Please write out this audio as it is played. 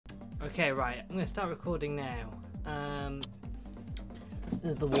Okay, right. I'm gonna start recording now.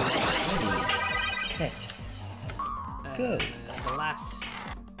 This is the warm-up. Set. Good. The last.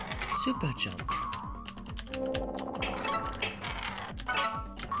 Super jump.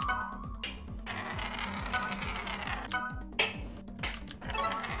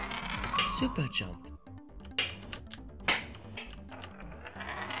 Super jump.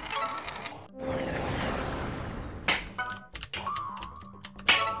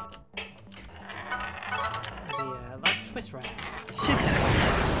 Swiss round. Super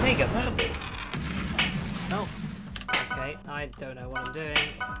mega marble. Oh, okay. I don't know what I'm doing.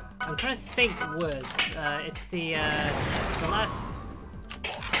 I'm trying to think words. It's the last.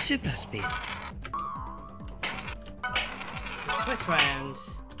 Super speed. It's the Swiss round.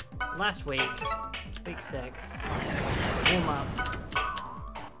 Last week, week 6. Warm up.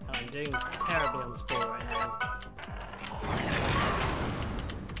 And I'm doing terribly on Sprawl right now.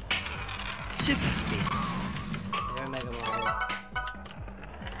 Super speed. Mega Marble.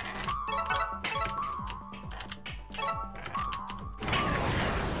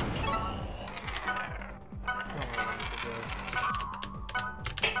 That's not what I want to do.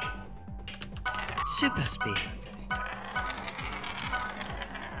 Super speed.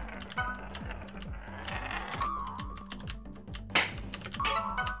 Okay.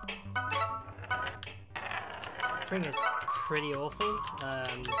 I think it's pretty awful,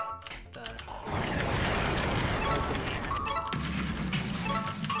 but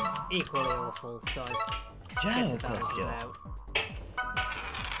equally awful, so I guess it balances it out.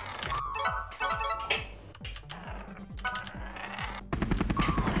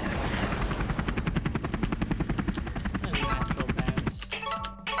 And natural bounce.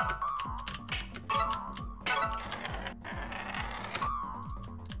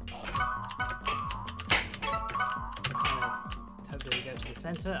 Hopefully we go to the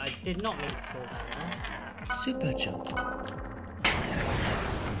centre. I did not mean to fall down there. Super jump.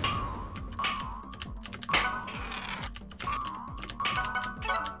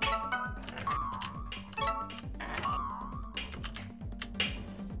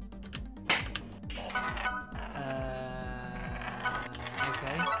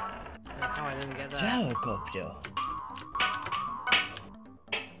 Okay. How I didn't get that. Copium.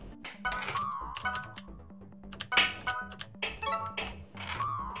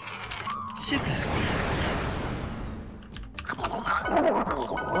 Super speed.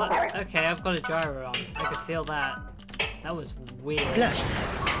 What? Okay, I've got a gyro on. I could feel that. That was weird. Blast.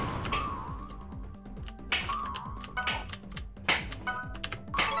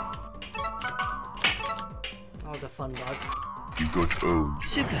 That was a fun bug. You got owned.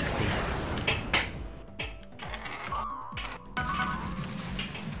 Super speed.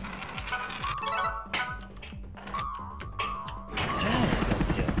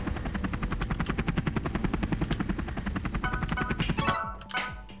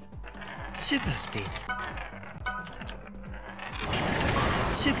 Super speed.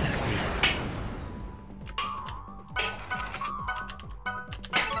 Super speed.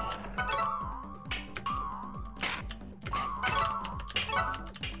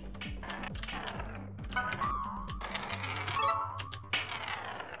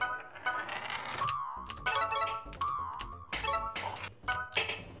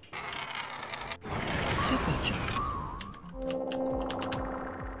 Super jump.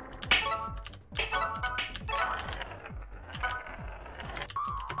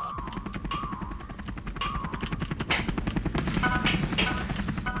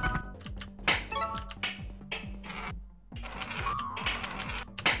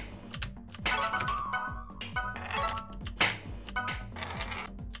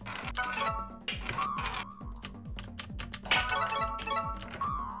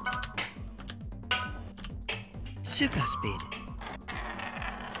 Super speed.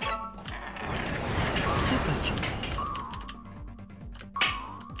 Super jump.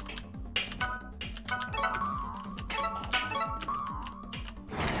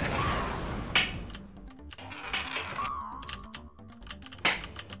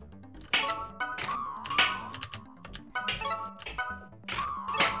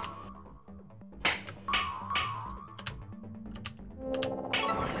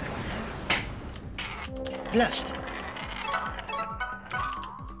 Blast.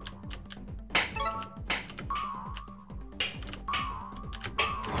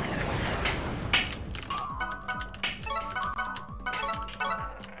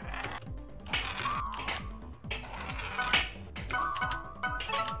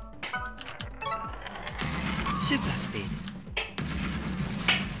 Super speed.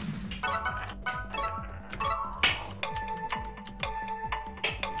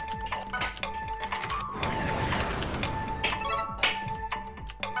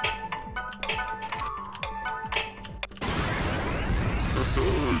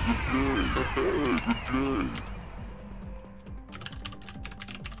 Good play.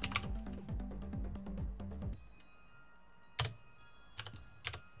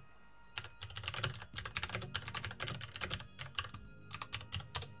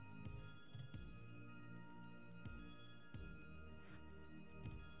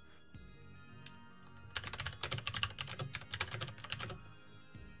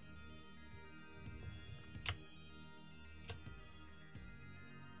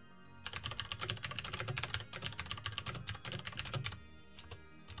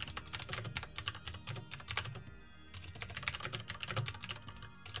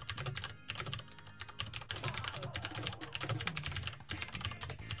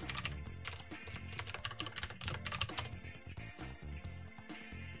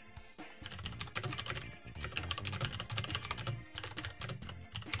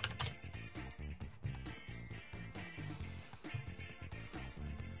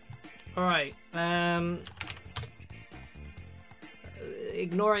 Alright,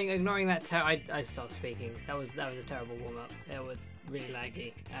 ignoring that I stopped speaking. That was a terrible warm-up. It was really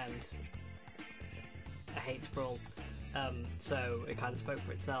laggy, and I hate Sprawl. So it kind of spoke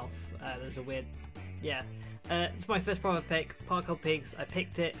for itself. There's a weird, yeah. It's my first proper pick, Parkour Peaks. I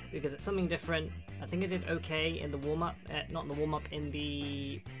picked it because it's something different. I think I did okay in the warm-up, not in the warm-up, in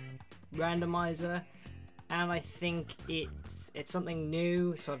the randomizer. And I think it's something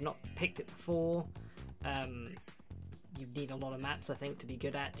new, so I've not picked it before. You need a lot of maps, I think, to be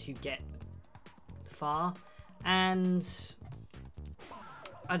good at to get far. And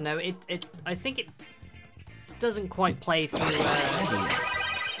I don't know, I think it doesn't quite play to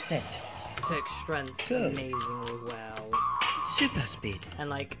Turk's strengths amazingly well. Super speed. And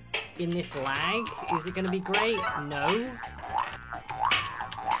like in this lag, is it going to be great? No.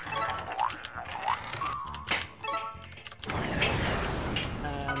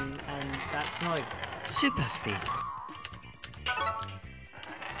 That's not a super speed.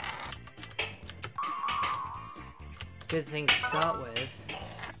 Good thing to start with,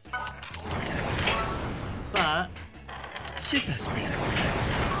 but super speed.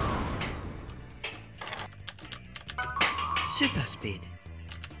 Super speed.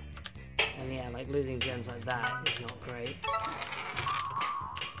 And yeah, like losing gems like that is not great.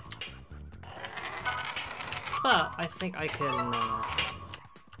 But I think I can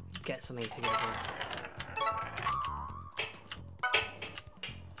get something together.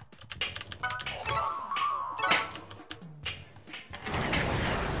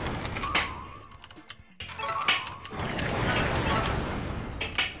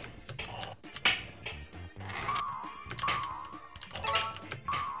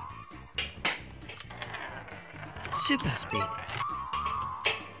 Super speed.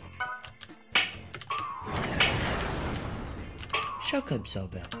 Shock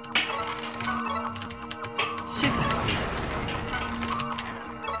absorber. Super speed.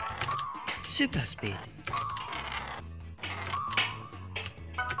 Super speed.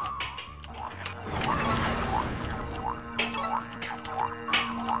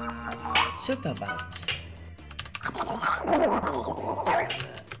 Super bounce.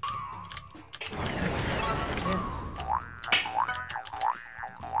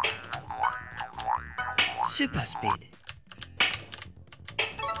 Super speed.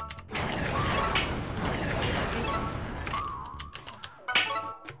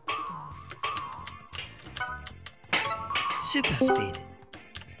 Super speed.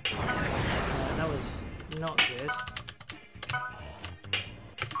 That was not good.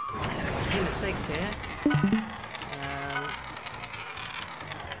 A few mistakes here.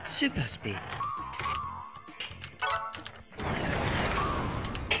 Super speed.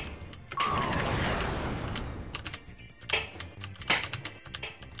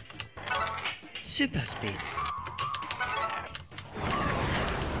 Super speed.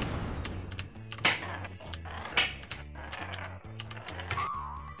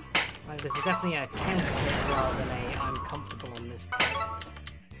 Like, this is definitely a counter hit rather than a I'm comfortable on this pick.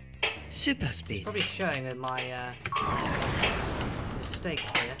 Super speed. Probably showing that my mistakes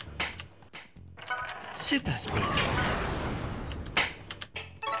here. Super speed.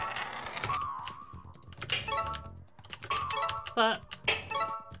 But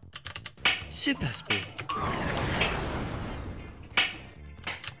super speed.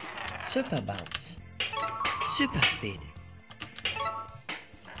 Super bounce. Super speed.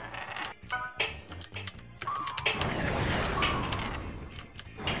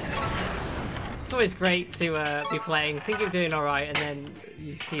 it's always great to be playing, think you're doing alright, and then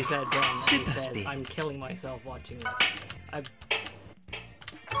you see Zed run and he Super says, speed. I'm killing myself watching this.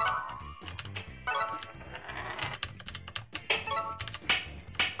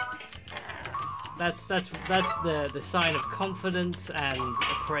 That's the sign of confidence and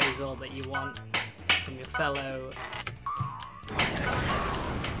appraisal that you want from your fellow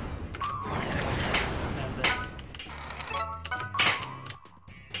members.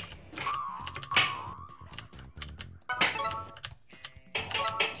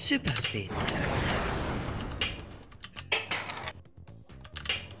 Super speed.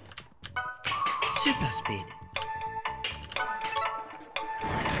 Super speed.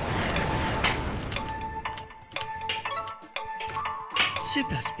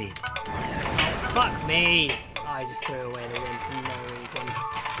 Super speed. Oh, fuck me! I just threw away the win for no reason.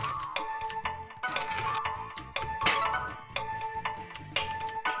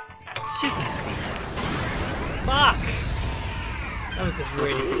 Super speed. Fuck! That was just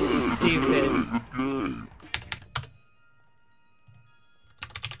really stupid.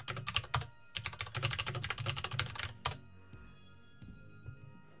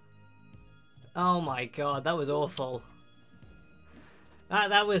 Oh my god, that was awful.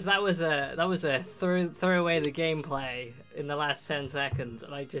 That was a throw away the gameplay in the last 10 seconds,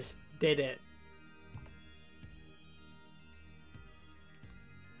 and I just did it.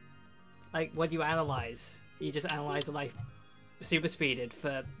 Like, what do you analyze? You just analyze it like super speeded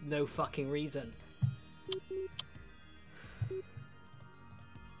for no fucking reason.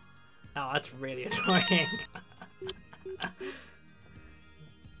 Oh, that's really annoying.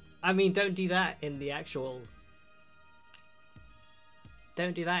 I mean, don't do that in the actual...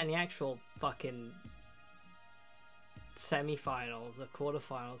 Don't do that in the actual fucking semi-finals or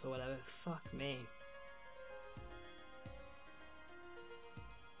quarterfinals or whatever. Fuck me.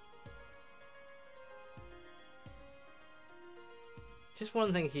 Just one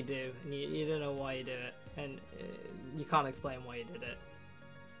of the things you do, and you don't know why you do it, and you can't explain why you did it.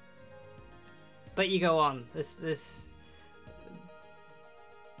 But you go on. This.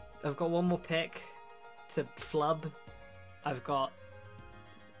 I've got one more pick to flub. I've got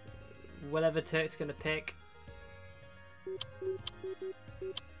whatever Turk's gonna pick.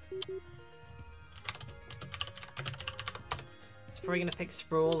 It's probably gonna pick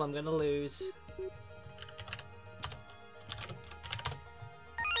Sprawl. I'm gonna lose.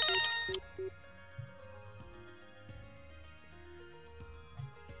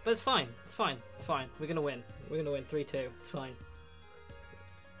 But it's fine. It's fine. It's fine. We're gonna win. We're gonna win 3-2. It's fine.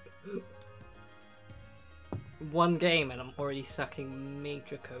 One game and I'm already sucking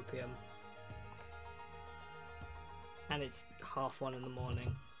major copium. And it's 1:30 in the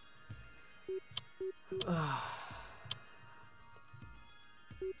morning. Oh,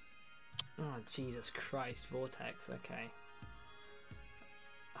 Jesus Christ, Vortex, okay.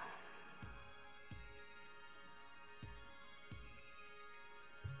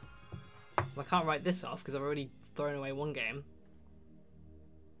 I can't write this off because I've already thrown away one game.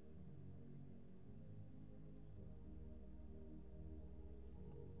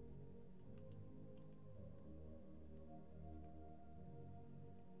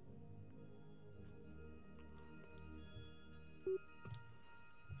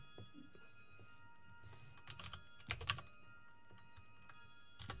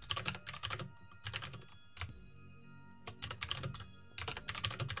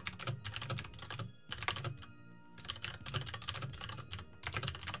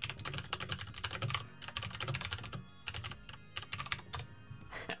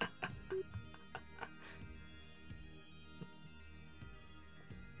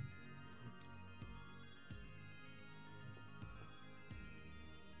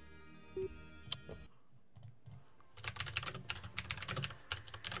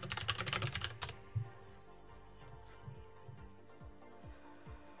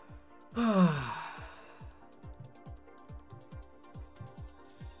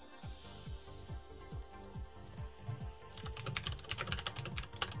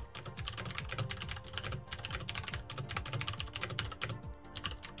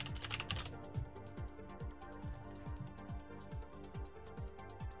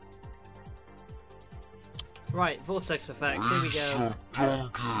 Right, Vortex Effect, here we go.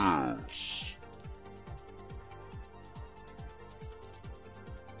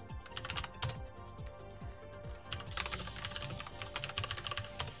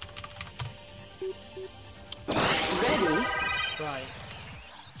 Ready? Right.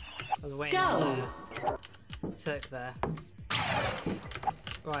 I was waiting on the Turk there.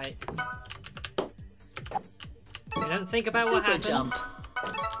 Right. You don't think about what happened. Jump.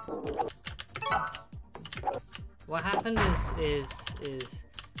 What happened is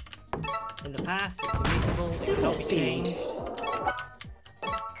in the past it's immutable. Super Not speed. changed.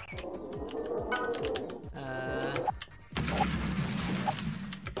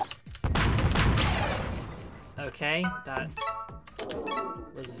 Okay, that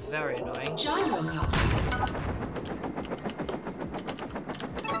was very annoying. Gyrocopter.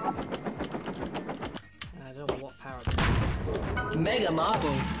 I don't know what power. Mega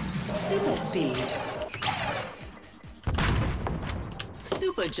Marble. Super Speed.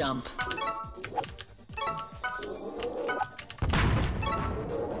 Super Jump.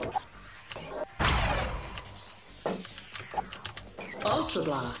 Ultra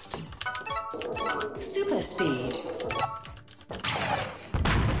Blast. Super Speed.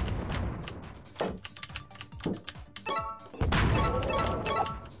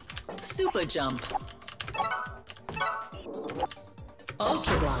 Super Jump.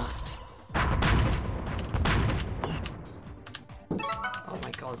 Ultra Blast. Oh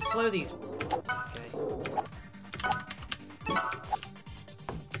my god, slow these. Okay.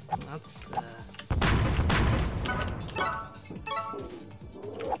 That's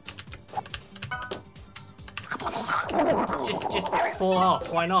just fall off,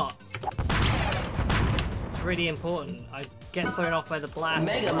 why not? It's really important. I get thrown off by the blast.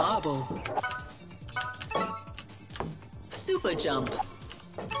 Mega Marble. Super Jump.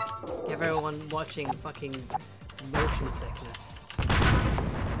 Give everyone watching fucking motion sickness.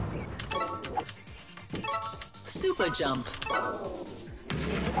 Super Jump.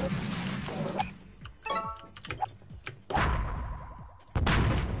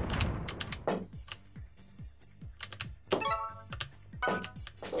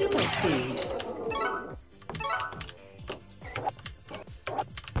 Super Speed.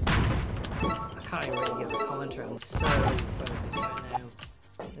 I can't even really give a commentary. I'm so focused right now.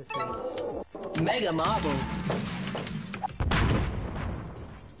 This is Mega Marble.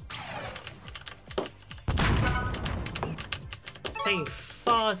 taking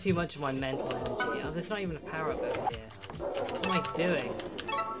far too much of my mental energy. Oh, there's not even a power up over here. What am I doing?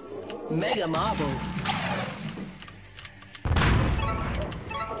 Mega Marble.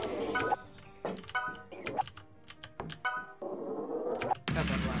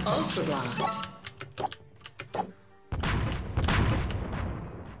 Ultra Blast.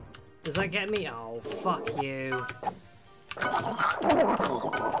 Does that get me? Oh, fuck you.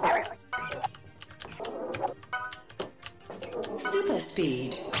 Super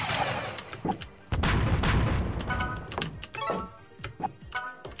Speed.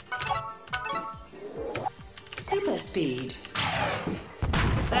 Super Speed.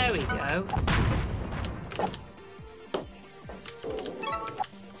 There we go.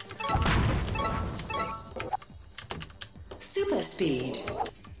 Super Speed.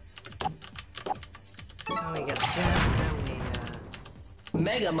 Now we get a jam, now we,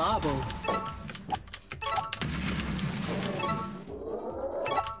 Mega Marble.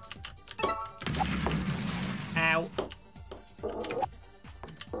 Ow.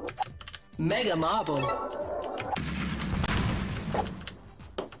 Mega Marble.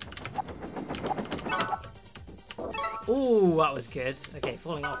 Ooh, that was good. Okay,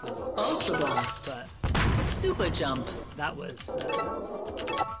 falling off as well. Ultra Blast. But Super Jump. that was...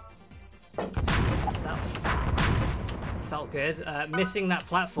 that felt good. Missing that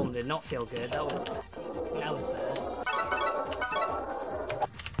platform did not feel good. That was bad.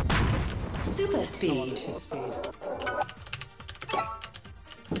 Super Speed. Super speed.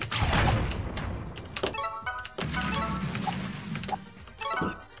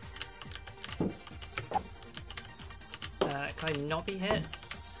 Can I not be hit?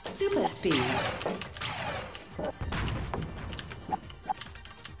 Super Speed.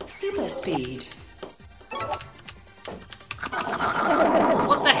 Super Speed.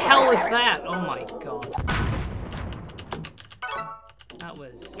 What the hell was that? Oh my god. That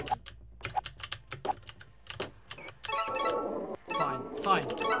was... It's fine, it's fine.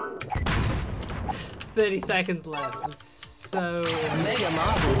 30 seconds left. It's so... Mega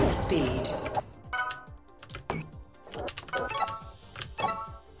Marble. Super Speed.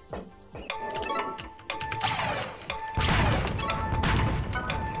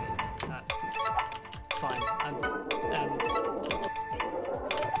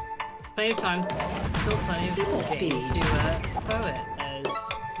 Plenty of time, still plenty of Super game speed. to throw it as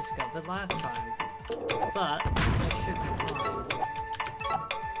discovered last time, but I should be fine.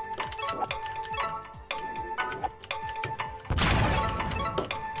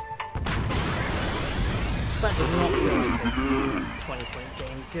 That does not feel like a 20-point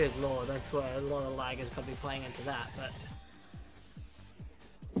game. Good lord, that's what a lot of lag is going to be playing into that, but...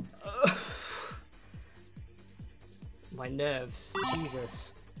 my nerves,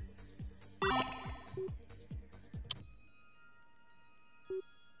 Jesus.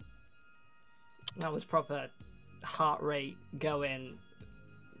 That was proper heart rate going.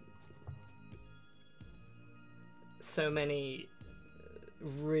 so many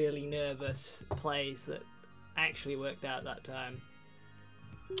really nervous plays that actually worked out that time.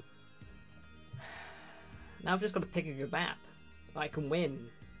 Now I've just got to pick a good map. I can win.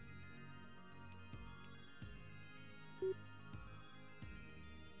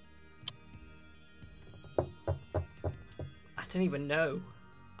 I don't even know.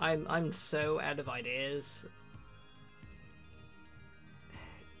 I'm so out of ideas.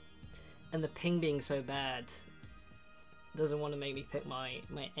 And the ping being so bad doesn't want to make me pick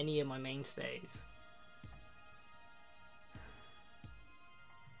any of my mainstays.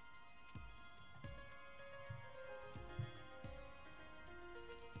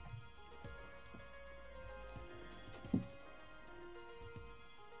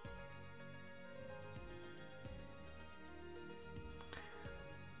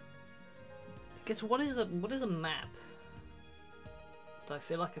 I guess what is a map that I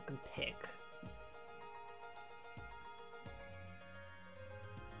feel like I can pick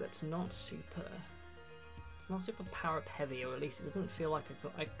that's not super power up heavy, or at least it doesn't feel like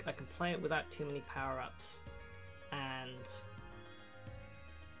I can play it without too many power ups and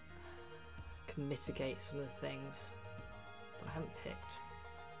can mitigate some of the things that I haven't picked.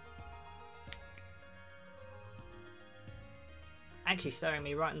 Actually staring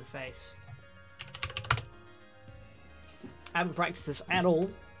me right in the face. I haven't practiced this at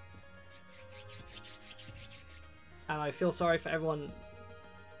all, and I feel sorry for everyone.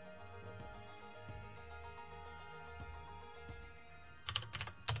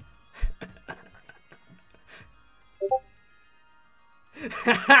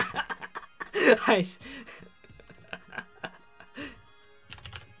 Nice.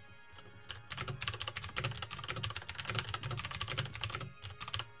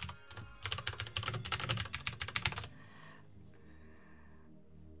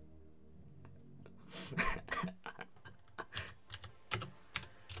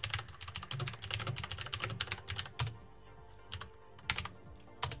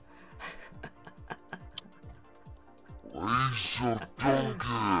 Lisa Donkey.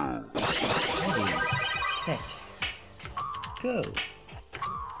 Ready, set, go.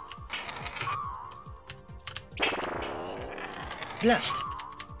 Blast.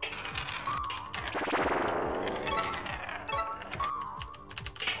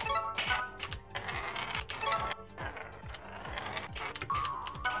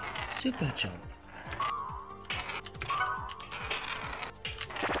 Super jump.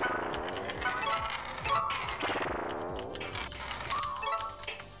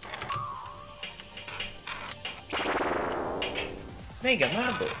 Mega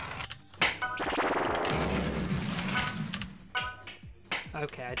marble.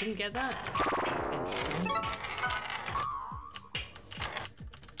 Okay, I didn't get that. That's interesting.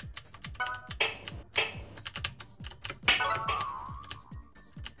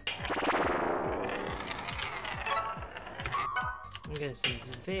 I'm getting some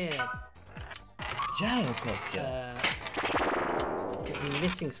severe. Copium. Just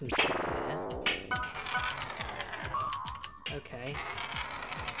missing some stuff here. Okay.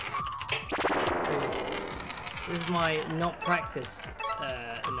 This is my not practiced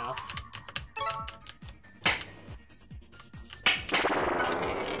enough.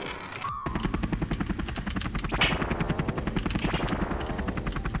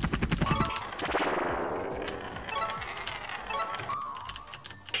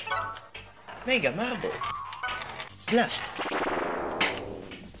 Mega marble. Blast.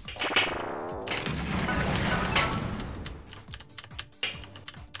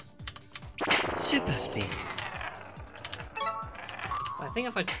 Super speed. I think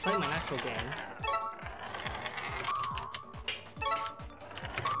if I just play my natural game.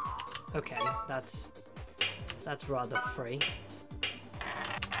 Okay, that's rather free.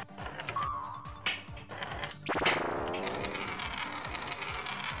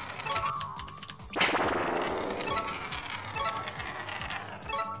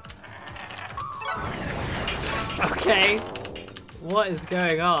 Okay, what is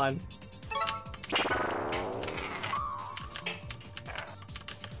going on?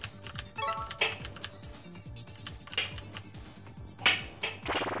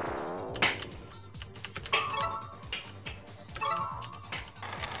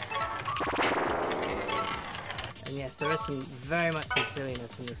 And yes, there is very much some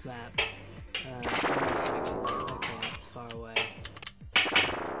silliness in this map. Okay, that's far away.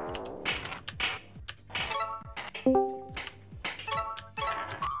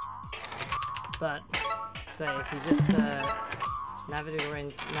 But, say, if you just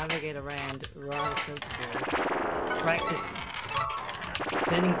navigate around rather sensibly, practice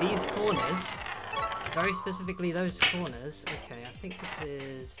turning these corners Very specifically those corners. Okay, I think this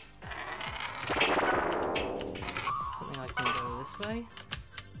is something I can go this way.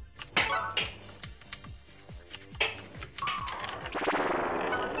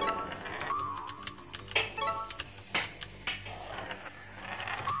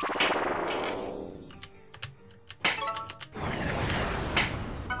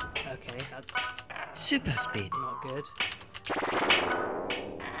 Okay, that's Super speed. not good.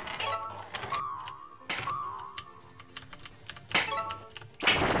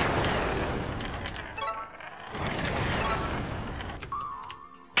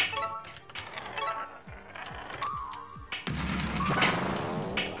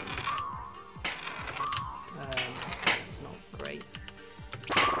 It's not great.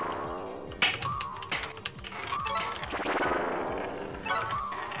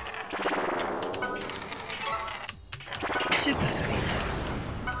 Super speed.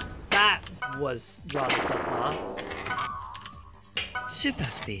 That was rather subpar.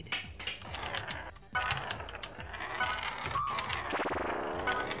 Super speed.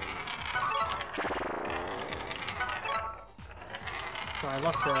 So I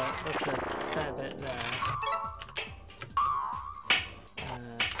lost a fair bit there.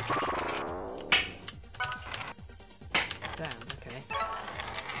 Damn, okay.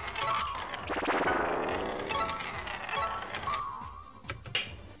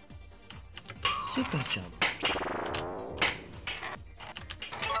 Super jump.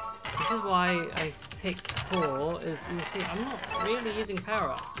 This is why I picked 4, is you see, I'm not really using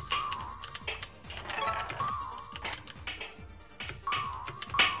power-ups.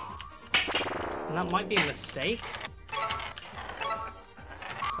 And that might be a mistake.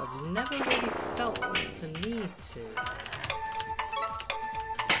 I've never really felt the need to.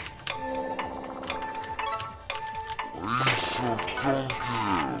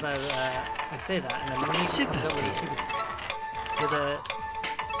 Although, I say that, and then when you comes up with a super... with a...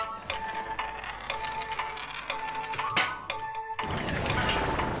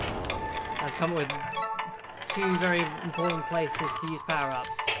 I've come up with 2 very important places to use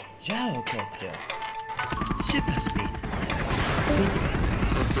power-ups. Gyrocopter. Super speed.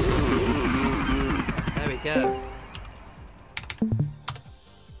 There we go.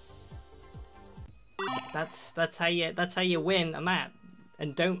 That's how you win a map,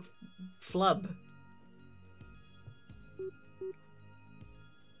 and don't flub.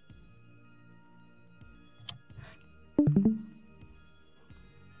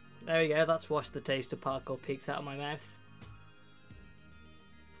 There we go. That's washed the taste of Parkour Peaks out of my mouth.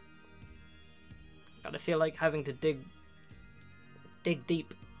 Gotta feel like having to dig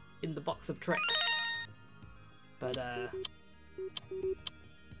deep in the box of tricks, but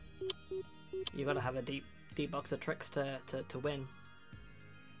you gotta have a deep box of tricks to win.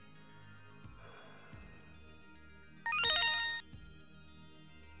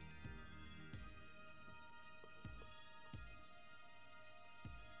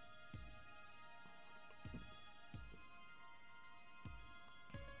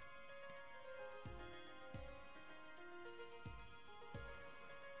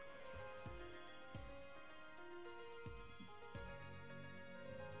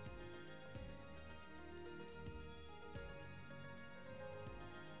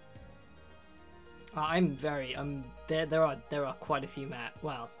 There are quite a few maps.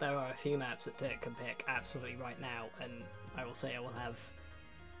 Well, there are a few maps that Dirk can pick absolutely right now, and I will say I will have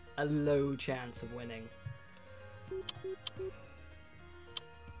a low chance of winning.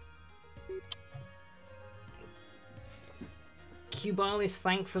 Cubalis,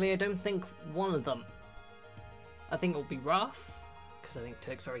 thankfully, I don't think one of them. I think it'll be rough, because I think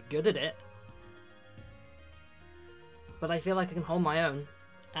Turk's very good at it. But I feel like I can hold my own,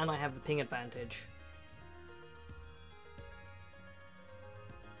 and I have the ping advantage.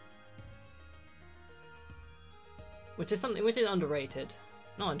 Which is underrated.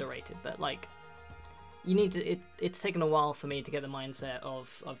 Not underrated, but like, you need to, it's taken a while for me to get the mindset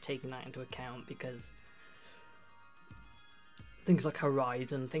of taking that into account, because things like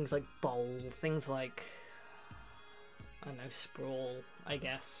Horizon, things like Bowl, things like, I don't know, Sprawl, I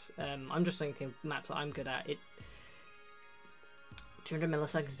guess. I'm just thinking maps that I'm good at. 200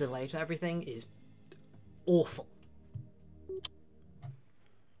 milliseconds delay to everything is awful.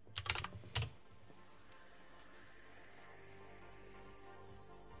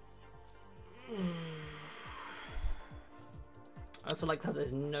 I also like how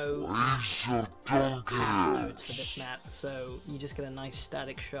there's no nodes for this map, so you just get a nice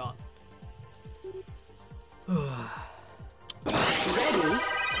static shot. Ready?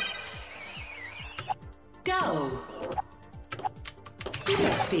 Go!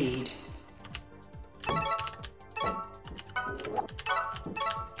 Super speed.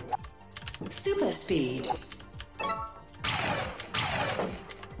 Super speed.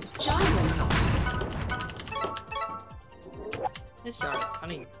 Gyro cut. This jar is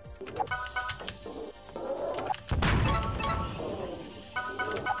cunning.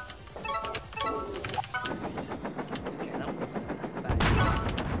 Okay, that was bad news.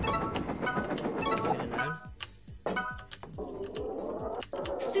 Should have known.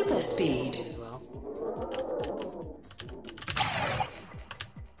 Super speed. As well.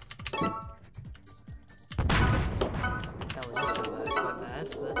 That was also quite bad,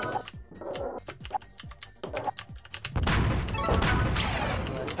 so that's...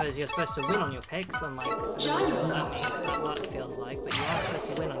 Well, I suppose you're supposed to win on your picks, unlike... I don't know what that feels like, but you are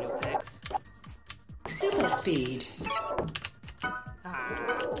supposed to win on your picks. Super speed. I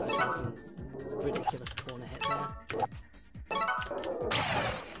found some ridiculous corner hit there.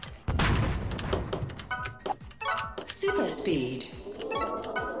 Super speed.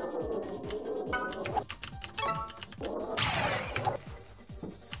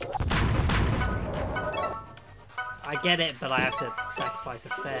 I get it, but I have to sacrifice a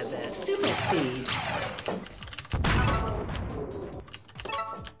fair bit. Super speed.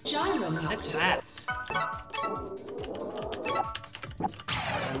 Gyro That's cut. fast.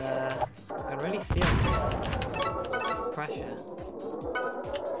 And I can really feel the pressure.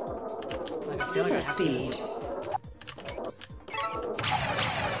 Like, I feel like I Super have speed.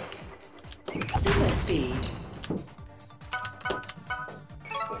 Super speed.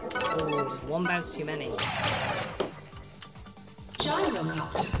 Oh, just one bounce too many. Gyro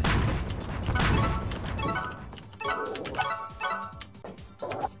cut.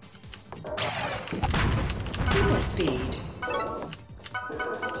 Super speed.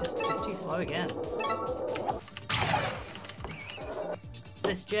 Just too slow again.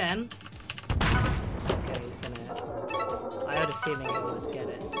 This gem. Okay, he's gonna. I had a feeling he was get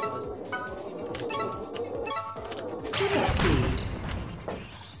it. So Super speed.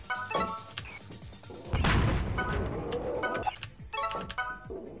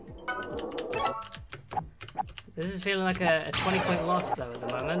 this is feeling like a 20-point loss though at the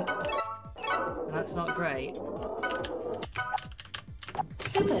moment. And that's not great.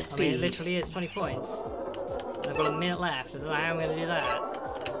 Super I mean, it speed. literally is 20 points. And I've got a minute left. I don't know how I'm going to do that.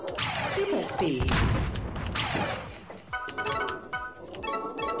 Super speed.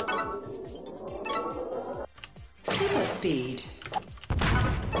 Super speed.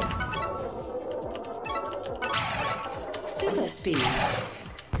 Super speed.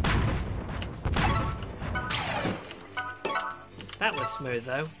 That was smooth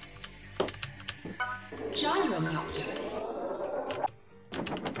though. Gyro cut.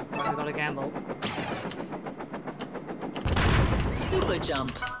 Right, I've got to gamble. Super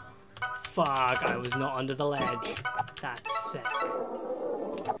jump. Fuck, I was not under the ledge. That's sick.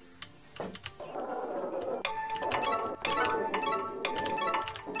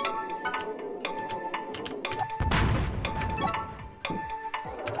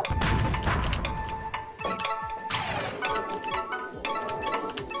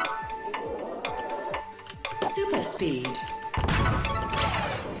 Super speed.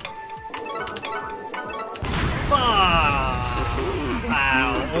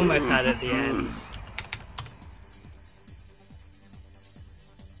 Wow, almost had it at the end.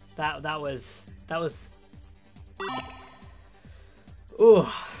 That was ooh.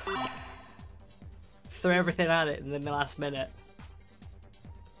 Threw everything at it in the last minute.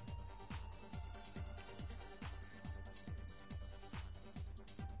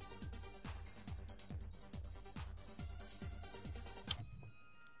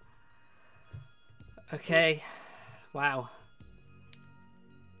 Okay. Wow.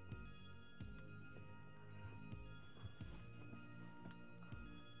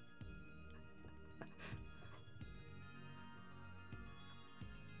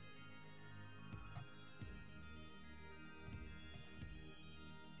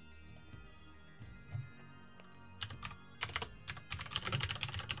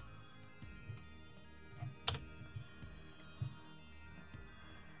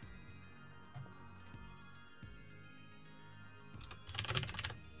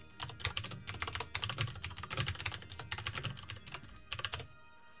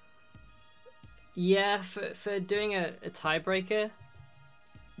 Yeah, for doing a tiebreaker,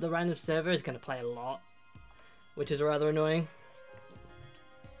 the random server is going to play a lot, which is rather annoying.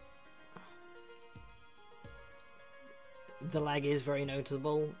 The lag is very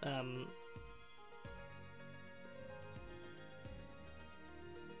noticeable.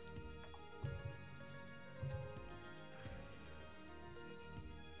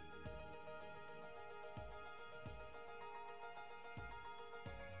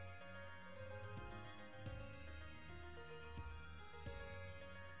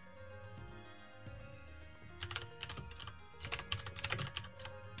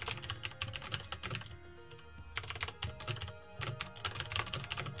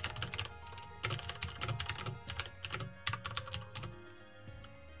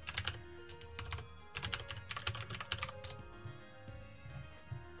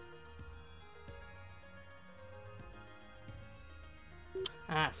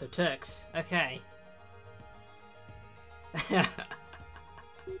 Ah, so Turks. Okay.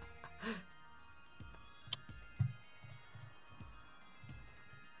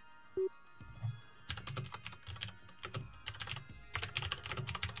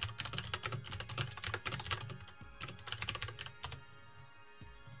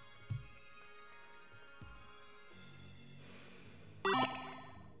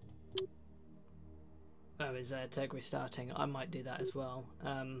 Oh, is Turk restarting? I might do that as well.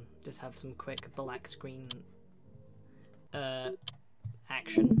 Just have some quick black screen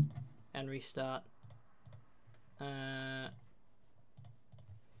action and restart.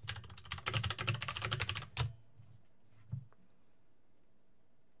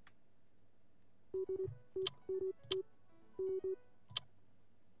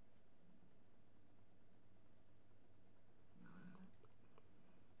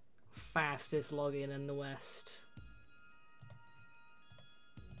 Fastest login in the West.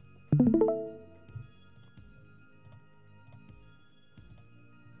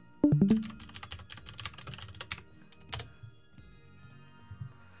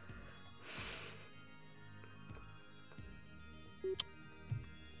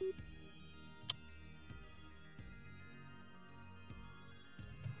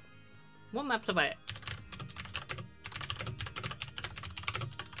 What maps have I...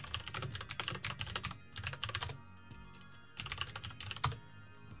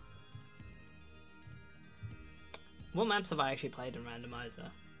 What maps have I actually played in randomizer?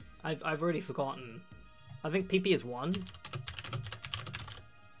 I've already forgotten. I think PP is 1.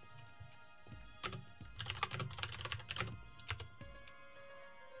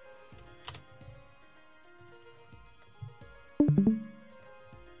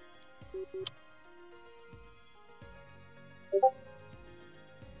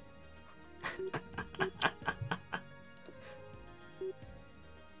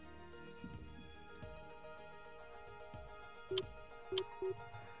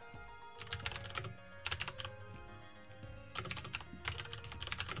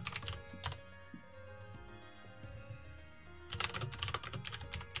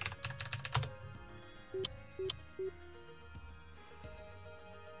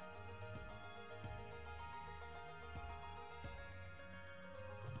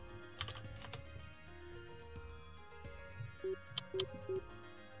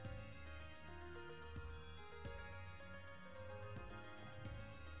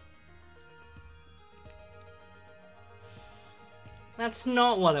 That's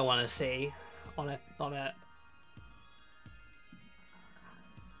not what I want to see on a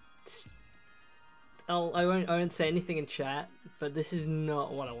I won't say anything in chat, but this is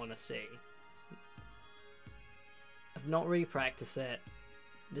not what I want to see. I've not really practiced it.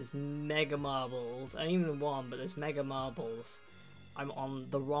 There's mega marbles. I don't even one, but there's mega marbles. I'm on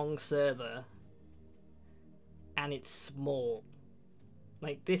the wrong server and it's small.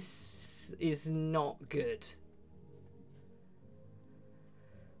 Like, this is not good.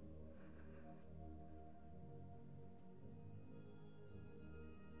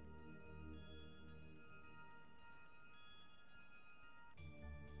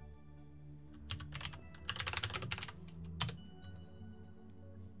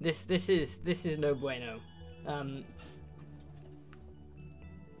 This is no bueno.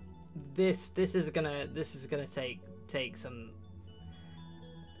 This is gonna take some.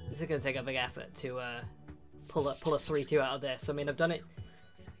 This is gonna take a big effort to pull a 3-2 out of this. I mean, I've done it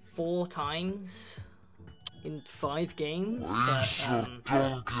 4 times in 5 games, but yeah,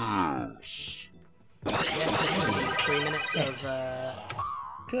 3 minutes of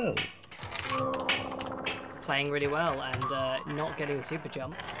Go. playing really well and not getting the super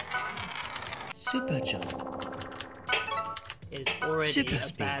jump. Super jump. Is already Super a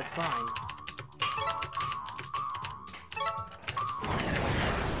speed. bad sign.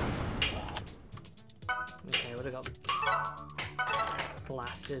 Okay, would have got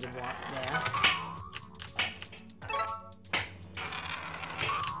blasted what there.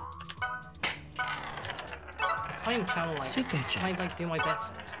 I can't even channel like Super try like do my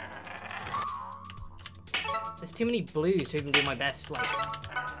best. There's too many blues to even do my best like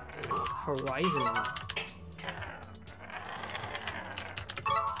horizon.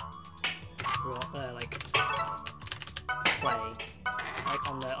 Like play like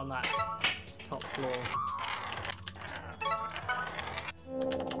on that top floor.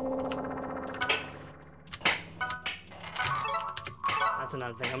 That's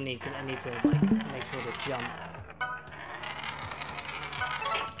another thing. I need to like make sure to jump.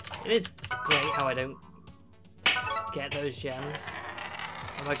 It is great how I don't get those gems.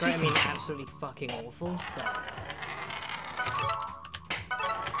 And by great I mean absolutely fucking awful. But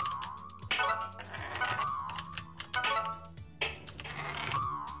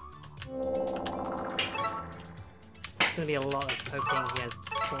going to be a lot of hoping he has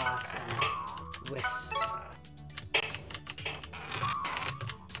glass and whiffs.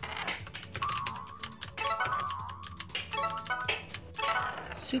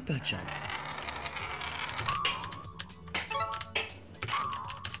 Super jump.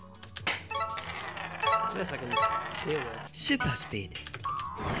 This I can deal with. Super speed.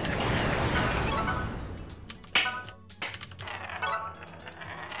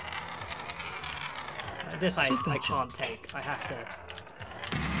 This I Super can't jump. take. I have to.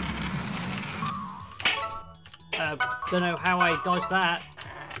 Don't know how I dodged that.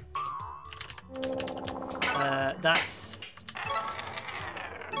 That's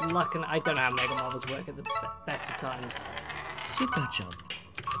luck, and I don't know how Mega Marbles work at the best of times. Super jump.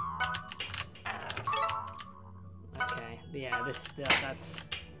 Okay, yeah, that's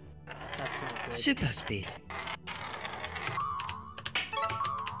not good. Super speed.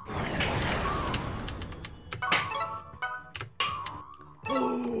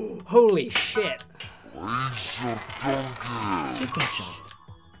 Holy shit! Laser donkey. Super jump.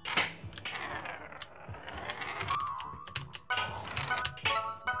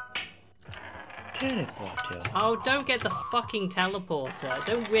 Teleporter. Oh, don't get the fucking teleporter.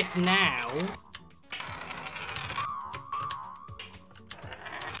 Don't whiff now.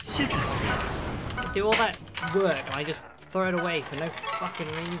 Super speed. Do all that work and I just throw it away for no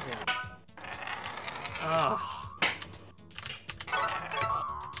fucking reason. Ugh.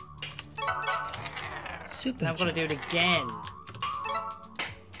 Super Now I've got to jump. do it again.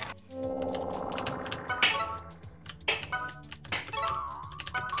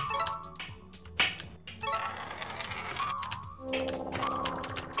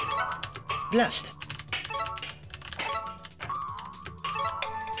 Blast.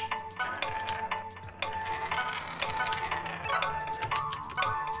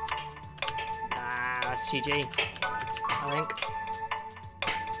 That's GG, I think.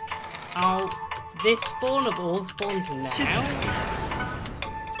 Oh, this spawn of all spawns now?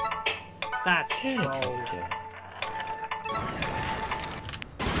 That's troll. Teleporter.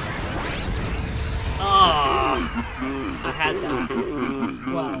 Oh, I had that.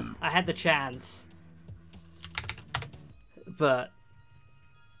 Well, I had the chance. But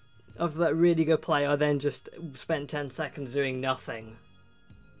of that really good play, I then just spent 10 seconds doing nothing.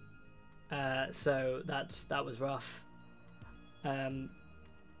 So that was rough. I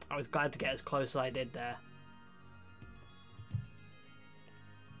was glad to get as close as I did there.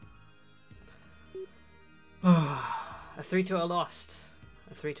 A 3-2 I lost.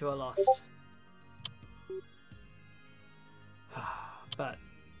 A 3-2 I lost. But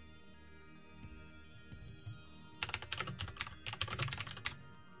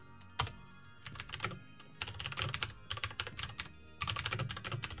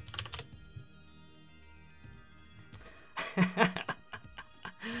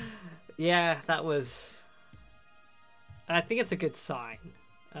yeah, that was. I think it's a good sign.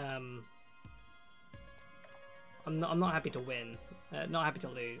 I'm not happy to win, not happy to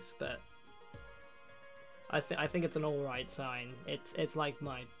lose, but I think it's an all right sign. It's like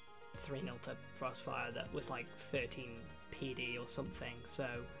my 3-0 to Frostfire that was like 13 PD or something. So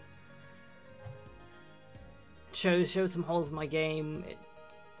shows some holes in my game.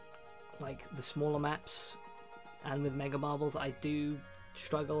 Like the smaller maps, and with Mega Marbles, I do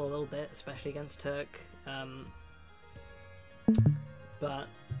struggle a little bit, especially against Turk. But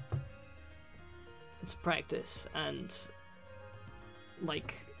it's practice, and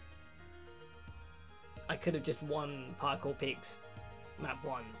like I could have just won Parkour Peaks map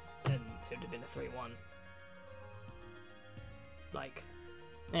 1 and it would have been a 3-1. Like,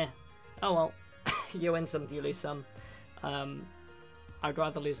 oh well. You win some, you lose some. I'd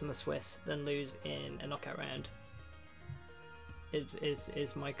rather lose in the Swiss than lose in a knockout round.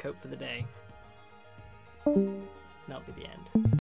 Is my cope for the day. That'll be the end.